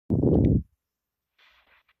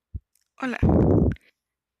Hola,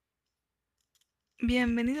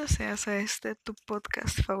 bienvenido seas a este tu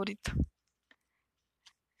podcast favorito.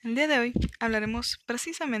 El día de hoy hablaremos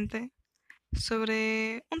precisamente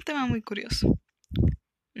sobre un tema muy curioso.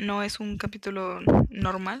 No es un capítulo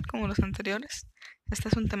normal como los anteriores, este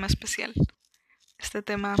es un tema especial. Este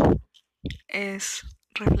tema es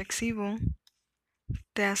reflexivo,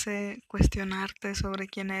 te hace cuestionarte sobre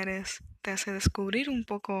quién eres, te hace descubrir un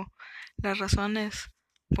poco las razones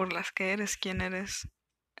por las que eres quien eres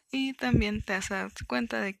y también te hace dar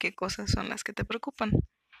cuenta de qué cosas son las que te preocupan.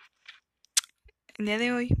 El día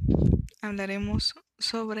de hoy hablaremos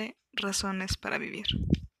sobre razones para vivir.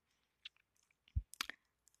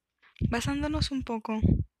 Basándonos un poco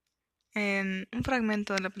en un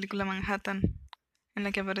fragmento de la película Manhattan, en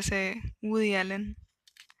la que aparece Woody Allen,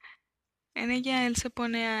 en ella él se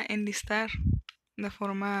pone a enlistar de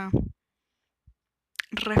forma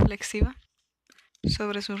reflexiva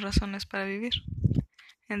sobre sus razones para vivir.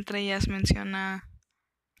 Entre ellas menciona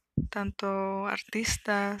tanto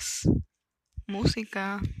artistas,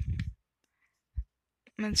 música,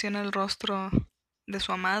 menciona el rostro de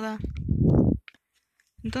su amada.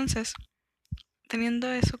 Entonces,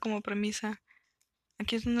 teniendo eso como premisa,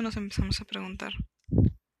 aquí es donde nos empezamos a preguntar,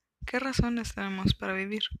 ¿qué razones tenemos para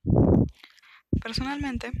vivir?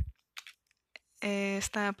 Personalmente,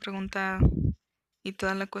 esta pregunta y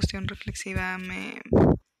toda la cuestión reflexiva me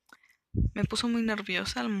puso muy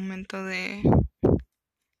nerviosa al momento de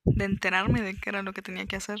enterarme de qué era lo que tenía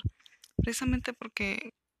que hacer, precisamente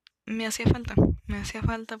porque me hacía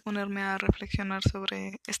falta ponerme a reflexionar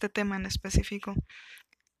sobre este tema en específico,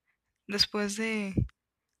 después de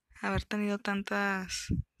haber tenido tantas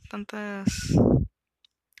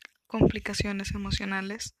complicaciones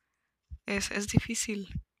emocionales. Es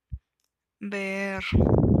difícil ver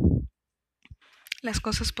las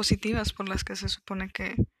cosas positivas por las que se supone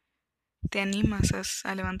que te animas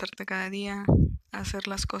a levantarte cada día, a hacer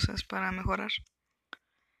las cosas para mejorar.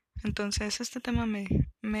 Entonces este tema me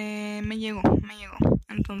llegó.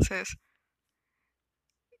 Entonces,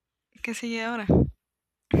 ¿qué sigue ahora?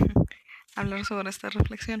 Hablar sobre esta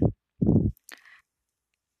reflexión.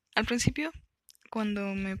 Al principio,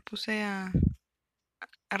 cuando me puse a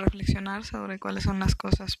reflexionar sobre cuáles son las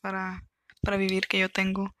cosas para vivir que yo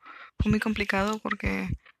tengo, fue muy complicado porque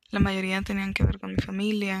la mayoría tenían que ver con mi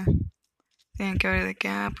familia, tenían que ver de que,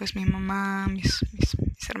 pues mi mamá, mis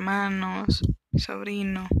hermanos, mis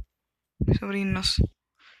sobrinos.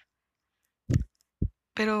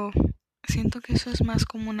 Pero siento que eso es más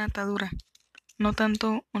como una atadura, no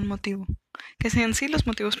tanto un motivo. Que si en sí los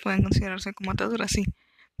motivos pueden considerarse como ataduras, sí,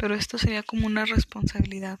 pero esto sería como una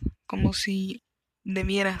responsabilidad, como si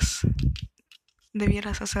debieras,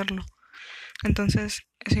 debieras hacerlo. Entonces,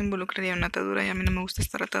 eso involucraría una atadura y a mí no me gusta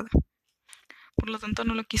estar atada. Por lo tanto,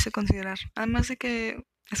 no lo quise considerar. Además de que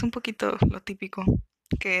es un poquito lo típico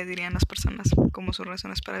que dirían las personas como sus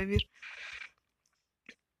razones para vivir.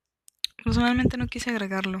 Personalmente no quise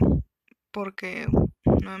agregarlo porque,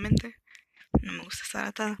 nuevamente, no me gusta estar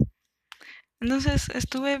atada. Entonces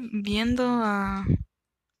estuve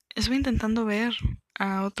intentando ver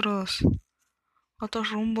a otros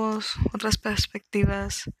rumbos, otras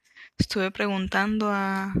perspectivas. Estuve preguntando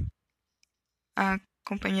a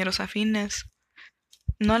compañeros afines,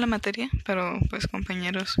 no a la materia, pero pues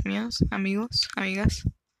compañeros míos, amigos, amigas,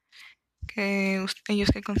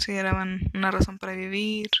 ellos que consideraban una razón para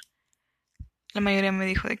vivir. La mayoría me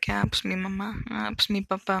dijo de que, pues mi mamá, pues mi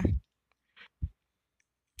papá,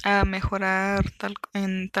 a mejorar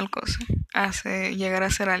en tal cosa, llegar a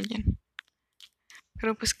ser alguien.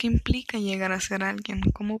 Pero pues, ¿qué implica llegar a ser alguien?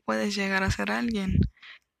 ¿Cómo puedes llegar a ser alguien?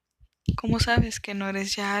 ¿Cómo sabes que no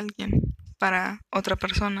eres ya alguien para otra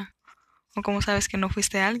persona? ¿O cómo sabes que no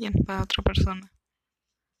fuiste alguien para otra persona?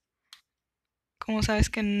 ¿Cómo sabes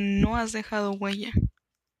que no has dejado huella?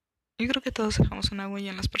 Yo creo que todos dejamos una huella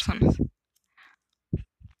en las personas,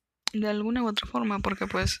 de alguna u otra forma, porque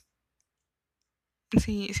pues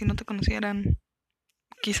si no te conocieran,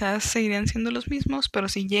 quizás seguirían siendo los mismos, pero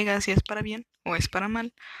si llegas y es para bien o es para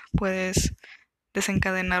mal, puedes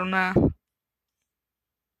desencadenar un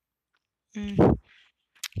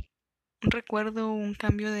recuerdo, un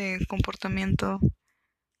cambio de comportamiento,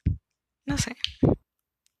 no sé.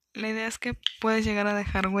 La idea es que puedes llegar a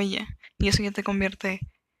dejar huella y eso ya te convierte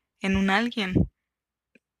en un alguien.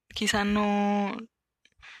 Quizá no...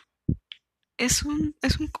 Es un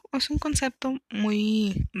concepto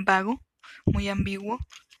muy vago, muy ambiguo,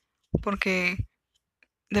 porque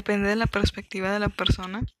depende de la perspectiva de la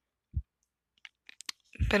persona.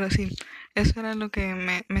 Pero sí, eso era lo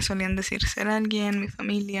que me solían decir. Ser alguien, mi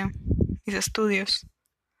familia, mis estudios.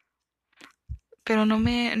 pero no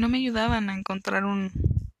me ayudaban a encontrar un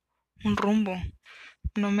rumbo,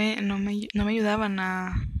 no me ayudaban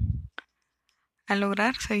a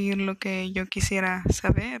lograr seguir lo que yo quisiera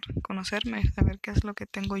saber, conocerme, saber qué es lo que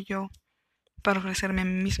tengo yo para ofrecerme a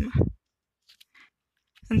mí misma.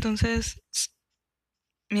 Entonces,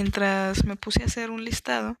 mientras me puse a hacer un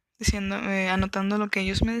listado, anotando lo que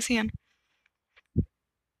ellos me decían,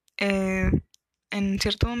 eh, en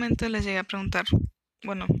cierto momento les llegué a preguntar,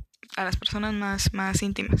 bueno, a las personas más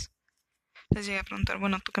íntimas, les llegué a preguntar,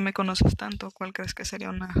 bueno, tú que me conoces tanto, ¿cuál crees que sería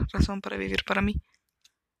una razón para vivir para mí?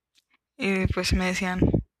 Y pues me decían,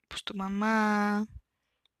 pues tu mamá,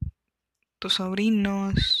 tus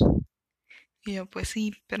sobrinos. Y yo, pues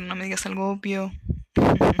sí, pero no me digas algo obvio.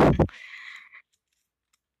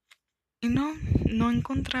 Y no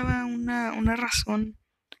encontraba una razón.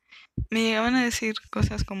 Me llegaban a decir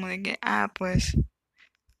cosas como de que, pues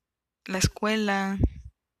la escuela,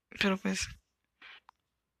 pero pues,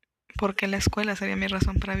 ¿por qué la escuela sería mi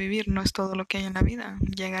razón para vivir? No es todo lo que hay en la vida.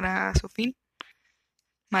 Llegará a su fin,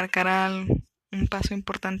 marcará un paso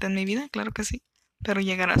importante en mi vida, claro que sí, pero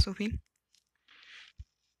llegará a su fin.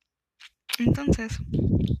 Entonces,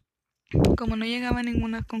 como no llegaba a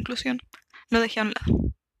ninguna conclusión, lo dejé a un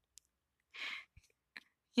lado.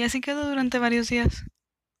 Y así quedó durante varios días,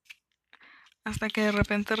 hasta que de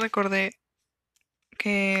repente recordé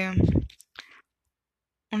que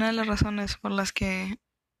una de las razones por las que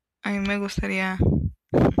a mí me gustaría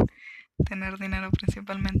tener dinero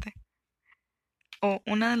principalmente, o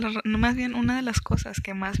no, más bien una de las cosas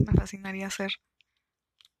que más me fascinaría hacer,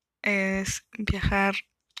 es viajar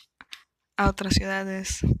a otras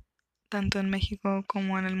ciudades, tanto en México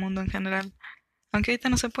como en el mundo en general. Aunque ahorita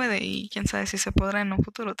no se puede y quién sabe si se podrá en un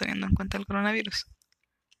futuro teniendo en cuenta el coronavirus.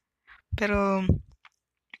 Pero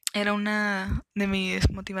era una de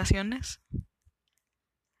mis motivaciones.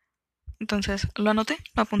 Entonces lo anoté,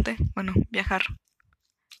 lo apunté. Bueno, viajar.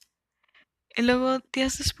 Y luego,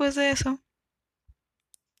 días después de eso,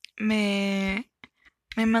 me,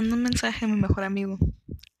 me mandó un mensaje a mi mejor amigo.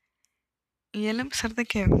 Y él, a pesar de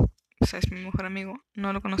que es mi mejor amigo,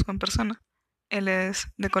 no lo conozco en persona. Él es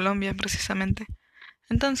de Colombia, precisamente.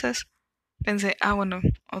 Entonces, pensé, bueno,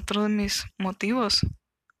 otro de mis motivos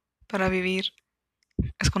para vivir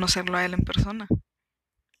es conocerlo a él en persona.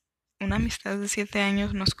 Una amistad de 7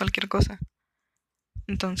 años no es cualquier cosa.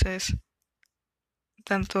 Entonces,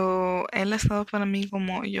 tanto él ha estado para mí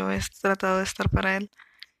como yo he tratado de estar para él.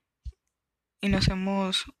 Y nos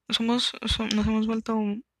hemos vuelto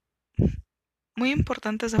muy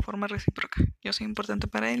importantes de forma recíproca. Yo soy importante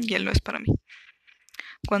para él y él lo es para mí.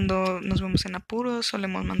 Cuando nos vemos en apuros,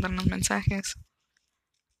 solemos mandarnos mensajes.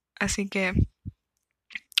 Así que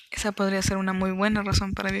esa podría ser una muy buena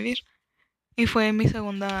razón para vivir. Y fue mi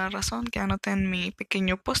segunda razón que anoté en mi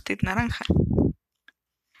pequeño post-it naranja.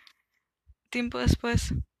 Tiempo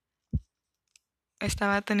después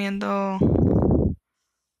estaba teniendo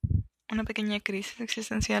una pequeña crisis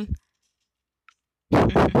existencial,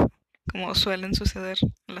 como suelen suceder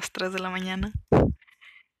a las 3 de la mañana.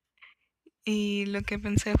 Y lo que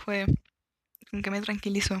pensé fue, ¿en qué me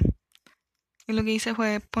tranquilizo? Y lo que hice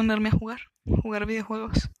fue ponerme a jugar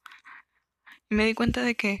videojuegos. Y me di cuenta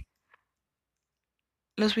de que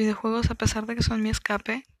los videojuegos, a pesar de que son mi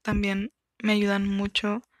escape, también me ayudan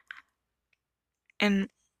mucho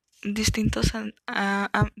en distintos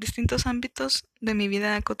ámbitos de mi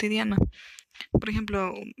vida cotidiana. Por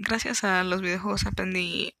ejemplo, gracias a los videojuegos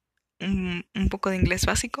aprendí un poco de inglés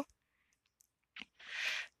básico.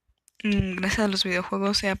 Gracias a los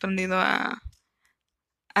videojuegos he aprendido a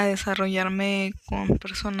desarrollarme con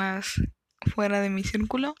personas fuera de mi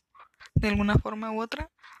círculo, de alguna forma u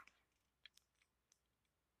otra.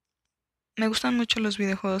 Me gustan mucho los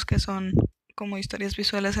videojuegos que son como historias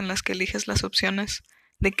visuales en las que eliges las opciones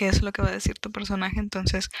de qué es lo que va a decir tu personaje.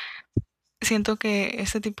 Entonces, siento que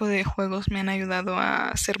este tipo de juegos me han ayudado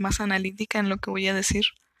a ser más analítica en lo que voy a decir,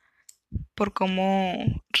 por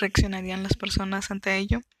cómo reaccionarían las personas ante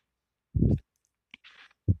ello.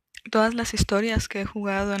 Todas las historias que he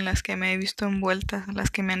jugado, en las que me he visto envuelta, las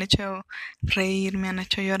que me han hecho reír, me han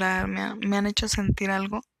hecho llorar, me han hecho sentir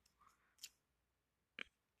algo,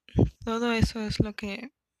 todo eso es lo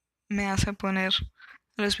que me hace poner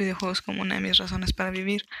a los videojuegos como una de mis razones para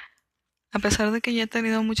vivir. A pesar de que ya he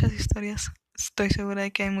tenido muchas historias, estoy segura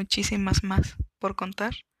de que hay muchísimas más por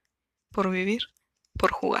contar, por vivir,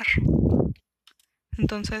 por jugar.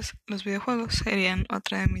 Entonces, los videojuegos serían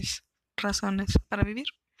otra de mis razones para vivir,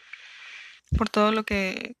 por todo lo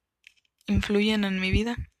que influyen en mi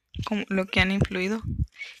vida, como lo que han influido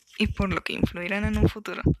y por lo que influirán en un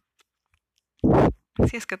futuro.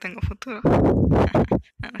 Si es que tengo futuro.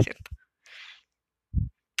 No, no es cierto.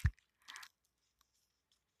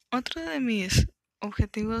 Otro de mis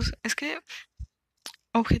objetivos es que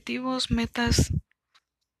objetivos, metas,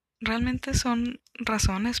 realmente son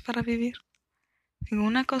razones para vivir. Digo,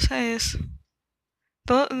 una cosa es,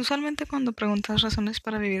 usualmente cuando preguntas razones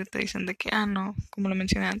para vivir te dicen de que, no, como lo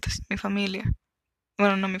mencioné antes, mi familia.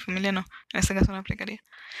 Bueno, no, mi familia no, en este caso no aplicaría.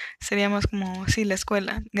 Sería más como, sí, la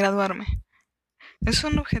escuela, graduarme. Esos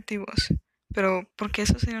son objetivos, pero porque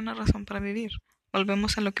eso sería una razón para vivir.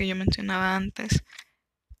 Volvemos a lo que yo mencionaba antes.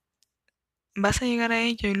 Vas a llegar a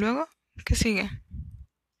ello y luego, ¿qué sigue?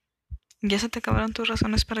 ¿Ya se te acabaron tus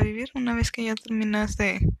razones para vivir una vez que ya terminas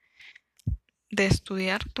de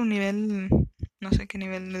estudiar tu nivel, no sé qué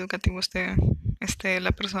nivel educativo esté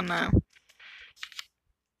la persona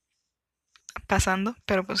pasando,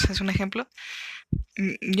 pero pues es un ejemplo?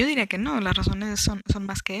 Yo diría que no, las razones son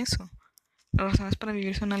más que eso. Las razones para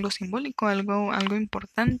vivir son algo simbólico, algo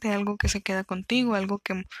importante, algo que se queda contigo, algo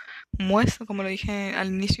que muestra, como lo dije al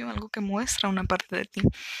inicio, algo que muestra una parte de ti.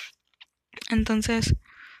 Entonces,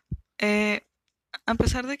 eh, a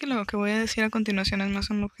pesar de que lo que voy a decir a continuación es más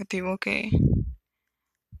un objetivo que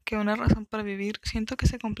una razón para vivir, siento que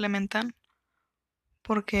se complementan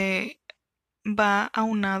porque va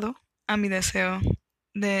aunado a mi deseo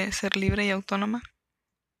de ser libre y autónoma.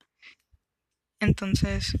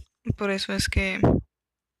 Entonces, por eso es que,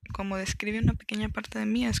 como describe una pequeña parte de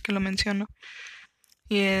mí, es que lo menciono.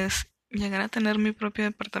 Y es llegar a tener mi propio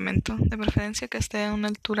departamento, de preferencia que esté a una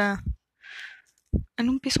altura, en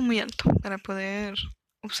un piso muy alto, para poder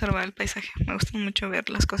observar el paisaje. Me gusta mucho ver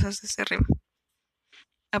las cosas desde arriba,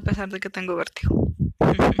 a pesar de que tengo vértigo.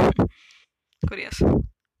 Curioso.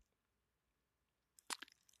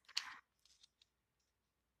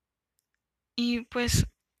 Y pues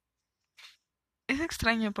es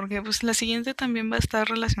extraño porque pues la siguiente también va a estar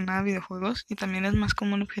relacionada a videojuegos y también es más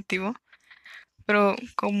como un objetivo, pero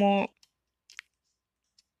como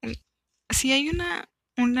si hay una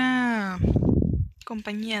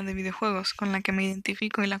compañía de videojuegos con la que me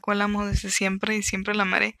identifico y la cual amo desde siempre y siempre la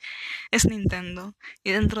amaré, es Nintendo.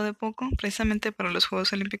 Y dentro de poco, precisamente para los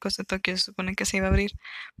Juegos Olímpicos de Tokio, se supone que se iba a abrir,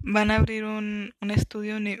 van a abrir un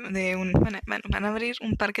estudio bueno, van a abrir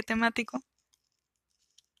un parque temático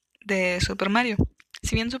de Super Mario.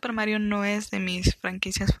 Si bien Super Mario no es de mis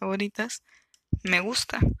franquicias favoritas, me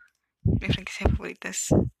gusta. Mi franquicia favorita es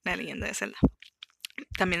La Leyenda de Zelda.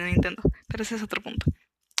 También de Nintendo, pero ese es otro punto.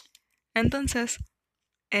 Entonces,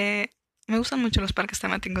 eh, me gustan mucho los parques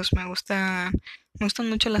temáticos, me gustan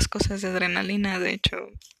mucho las cosas de adrenalina. De hecho,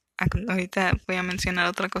 ahorita voy a mencionar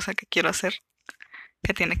otra cosa que quiero hacer,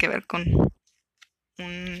 que tiene que ver con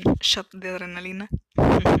un shot de adrenalina.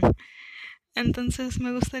 Entonces,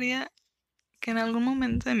 me gustaría que en algún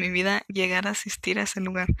momento de mi vida llegara a asistir a ese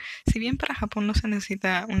lugar. Si bien para Japón no se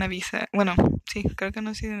necesita una visa, bueno, sí, creo que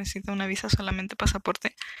no se necesita una visa, solamente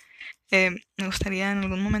pasaporte, me gustaría en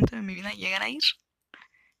algún momento de mi vida llegar a ir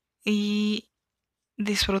y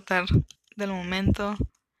disfrutar del momento,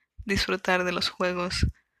 disfrutar de los juegos,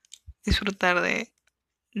 disfrutar de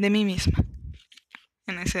mí misma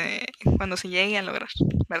cuando se llegue a lograr,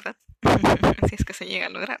 ¿verdad? Si es que se llega a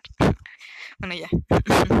lograr. Bueno, ya.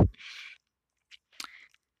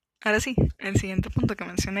 Ahora sí, el siguiente punto que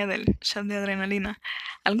mencioné del shot de adrenalina,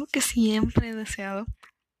 algo que siempre he deseado,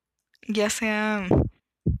 ya sea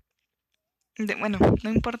bueno,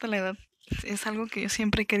 no importa la edad, es algo que yo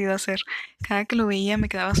siempre he querido hacer. Cada que lo veía me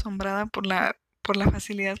quedaba asombrada por la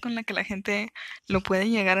facilidad con la que la gente lo puede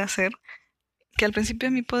llegar a hacer, que al principio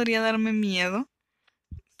a mí podría darme miedo,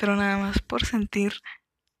 pero nada más por sentir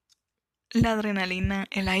la adrenalina,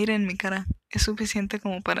 el aire en mi cara, es suficiente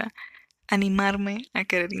como para animarme a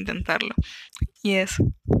querer intentarlo. Y es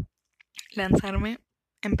lanzarme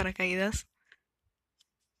en paracaídas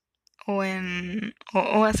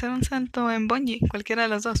o hacer un salto en bungee, cualquiera de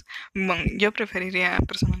los dos. Bueno, yo preferiría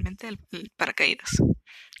personalmente el paracaídas.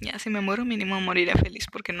 Ya si me muero mínimo moriré feliz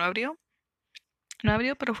porque no abrió,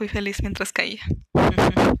 pero fui feliz mientras caía.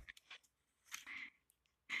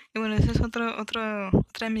 Y bueno, esa es otra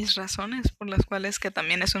de mis razones por las cuales que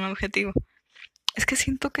también es un objetivo. Es que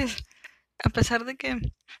siento que a pesar de que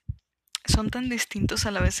son tan distintos,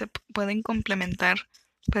 a la vez se pueden complementar,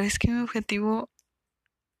 pero es que mi objetivo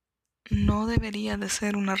no debería de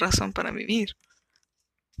ser una razón para vivir,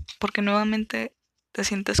 porque nuevamente te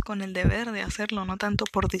sientes con el deber de hacerlo, no tanto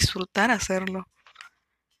por disfrutar hacerlo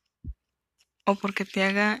o porque te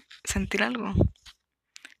haga sentir algo.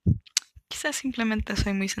 Quizás simplemente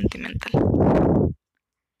soy muy sentimental.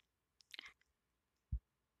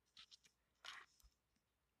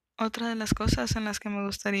 Otra de las cosas en las que me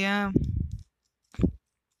gustaría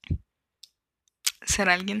ser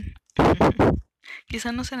alguien,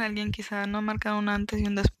 quizá no ser alguien, quizá no marcar un antes y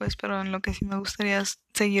un después, pero en lo que sí me gustaría es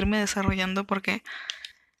seguirme desarrollando porque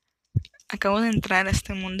acabo de entrar a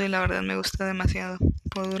este mundo y la verdad me gusta demasiado.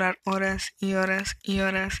 Puedo durar horas y horas y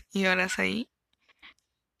horas y horas ahí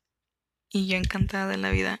y yo encantada de la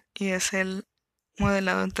vida y es el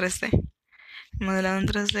modelado en 3D. El modelado en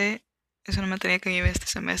 3D es una materia que llevé este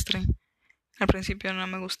semestre. Al principio no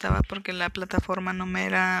me gustaba porque la plataforma no me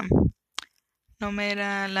era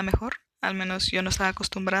la mejor, al menos yo no estaba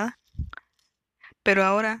acostumbrada, pero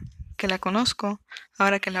ahora que la conozco,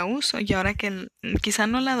 ahora que la uso y ahora que quizá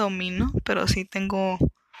no la domino, pero sí tengo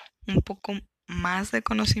un poco más de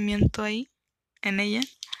conocimiento ahí en ella,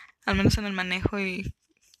 al menos en el manejo y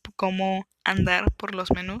cómo andar por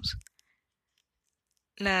los menús.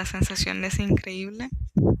 La sensación es increíble,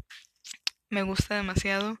 me gusta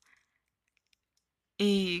demasiado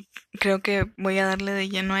y creo que voy a darle de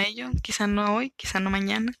lleno a ello, quizá no hoy, quizá no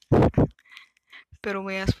mañana, pero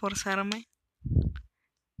voy a esforzarme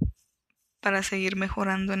para seguir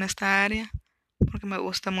mejorando en esta área porque me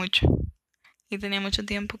gusta mucho y tenía mucho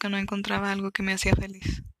tiempo que no encontraba algo que me hacía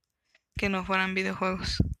feliz, que no fueran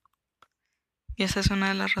videojuegos. Y esa es una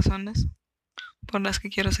de las razones por las que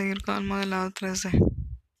quiero seguir con el modelado 3D.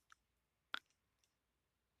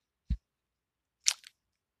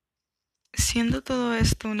 Siendo todo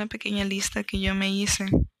esto una pequeña lista que yo me hice,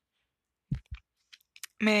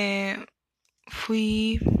 me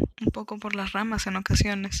fui un poco por las ramas en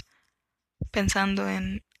ocasiones, pensando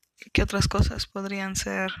en qué otras cosas podrían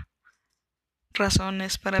ser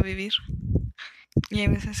razones para vivir. Y hay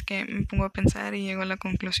veces que me pongo a pensar y llego a la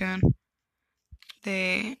conclusión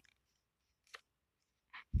de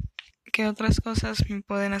qué otras cosas me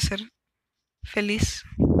pueden hacer feliz.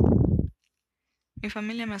 Mi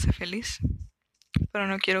familia me hace feliz, pero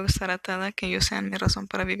no quiero estar atada a que ellos sean mi razón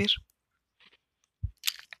para vivir.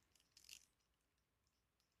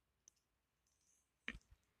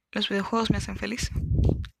 Los videojuegos me hacen feliz,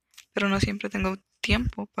 pero no siempre tengo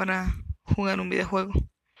tiempo para jugar un videojuego.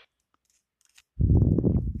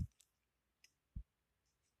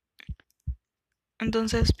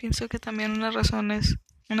 Entonces pienso que también una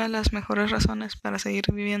de las mejores razones para seguir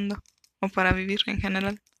viviendo o para vivir en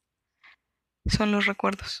general son los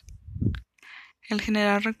recuerdos. El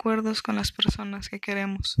generar recuerdos con las personas que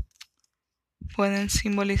queremos pueden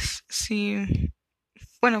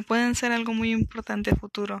pueden ser algo muy importante a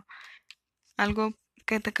futuro, algo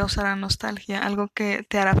que te causará nostalgia, algo que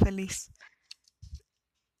te hará feliz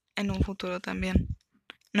en un futuro también.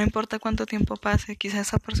 No importa cuánto tiempo pase, quizá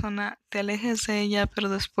esa persona te alejes de ella, pero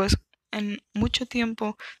después, en mucho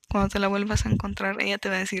tiempo, cuando te la vuelvas a encontrar, ella te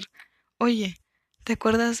va a decir, oye, ¿te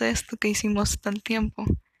acuerdas de esto que hicimos tal tiempo?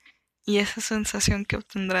 Y esa sensación que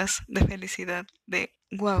obtendrás de felicidad, de,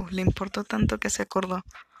 wow, le importó tanto que se acordó,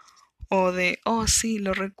 o de, oh, sí,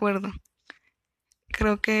 lo recuerdo.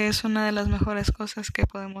 Creo que es una de las mejores cosas que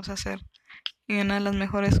podemos hacer. Y una de las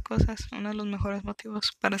mejores cosas, uno de los mejores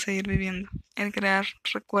motivos para seguir viviendo, el crear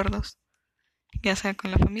recuerdos, ya sea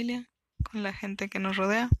con la familia, con la gente que nos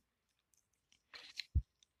rodea,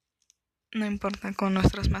 no importa, con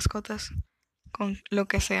nuestras mascotas, con lo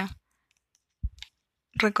que sea.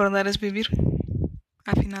 Recordar es vivir,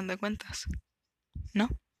 a final de cuentas, ¿no?